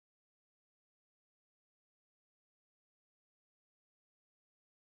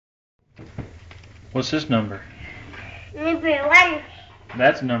What's this number? Number 1.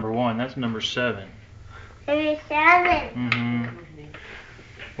 That's number 1. That's number 7. Number 7. Mm-hmm.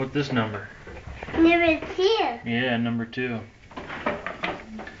 What's this number? Number 2. Yeah, number 2.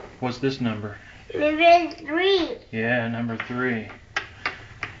 What's this number? Number 3. Yeah, number 3.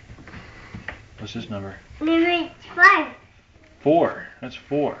 What's this number? Number 5. 4. That's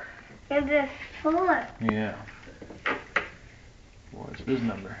 4. Number 4. Yeah. What's this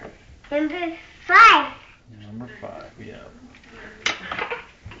number? Number 5. Number 5, yeah.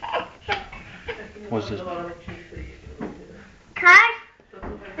 What's this number? Cars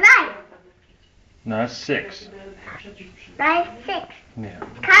 9. No, that's 6. 9, 6. Yeah.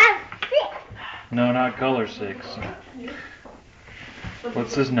 Cars 6. No, not color 6.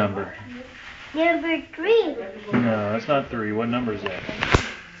 What's this number? Number 3. No, that's not 3. What number is that?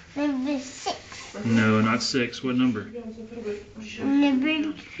 Number 6. No, not 6. What number?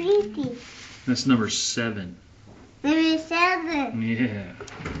 Number 20. That's number 7. Number 7. Yeah.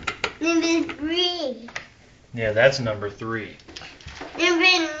 Number 3. Yeah, that's number 3. Number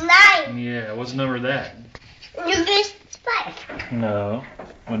 9. Yeah, what's the number of that? Number 5. No.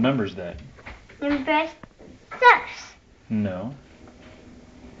 What number is that? Number 6. No.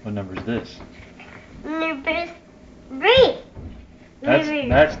 What number is this? Number 3.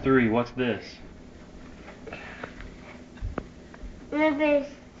 That's 3. What's this? Number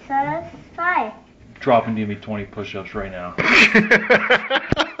 5. Drop and give me 20 push-ups right now.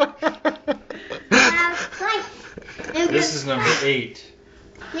 This is number 8.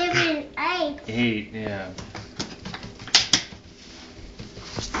 Number 8. 8, yeah.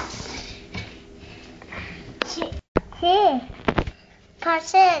 Cy.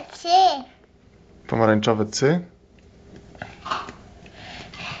 Proszę, cy. Pomarańczowe cy.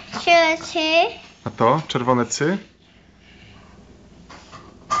 Cy. A to? Czerwone cy.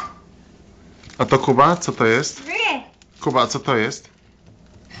 A to Kuba? Co to jest? Wy. Kuba, co to jest?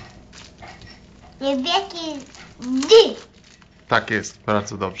 Niebieski D. Tak jest,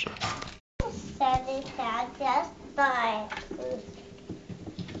 bardzo dobrze.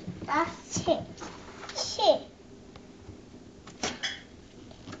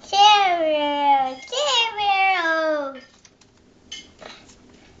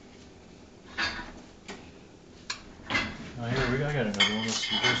 Oh, here, I got another one. Let's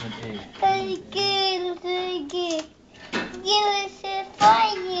see. There's an 8. Give us a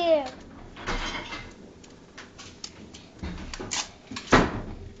fire.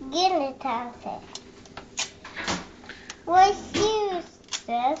 Get it out there. What's yours?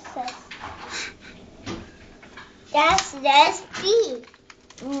 That's B.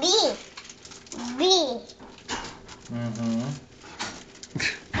 B. B. Mm-hmm.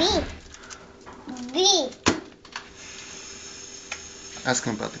 B. B. Ask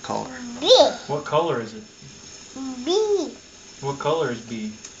him about the color. B. What color is it? B. What color is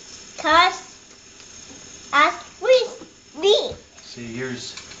B? Cause ask with B. See,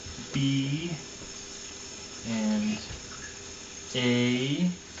 here's B and A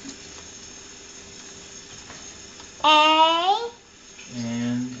A.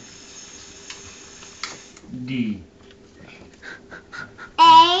 and D.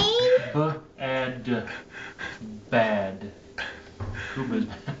 A. Bad. Bad. Kuba's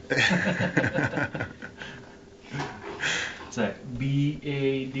bad. What's that?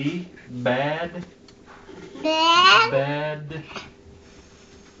 B-A-D? Bad? Bad. Bad.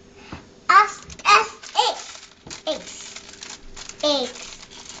 X.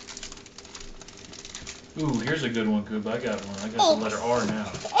 Ooh, here's a good one, Kuba. I got one. I got the letter R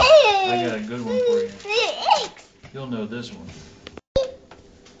now. I got a good one for you. X. You'll know this one.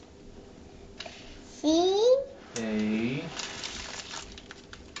 C. A.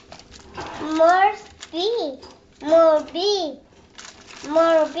 More B. More B.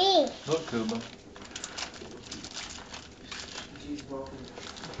 More B. Look, Kuba.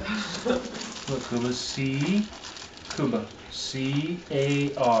 Look, Kuba. C. Kuba.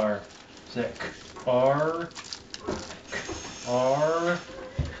 C-A-R. Is that R? R.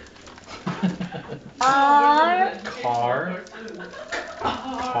 R. Car.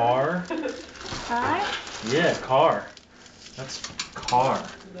 Car. R. Yeah, car. That's car.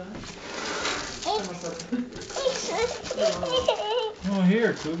 Oh,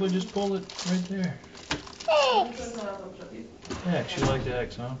 here, Kuba, just pull it right there. X. X, you like the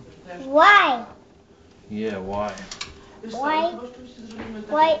X, huh? Y. Yeah, Y. Y.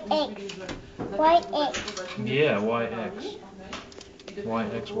 Y. X. Y. X. Yeah, YX.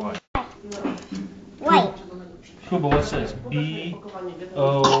 YXY. Y. Kuba, what's this?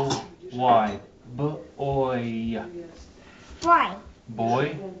 B-O-Y. B-O-Y. Y.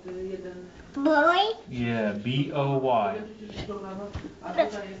 Boy? Boy. Y.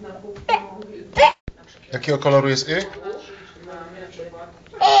 Jakiego koloru jest y?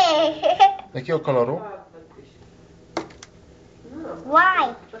 Jakiego koloru?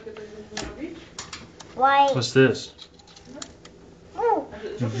 Why? Why? What's this? Woo.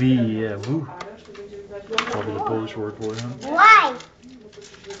 V, yeah, woo. Probably the Polish word for it, huh? Why?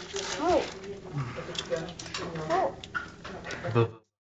 Woo. Woo. The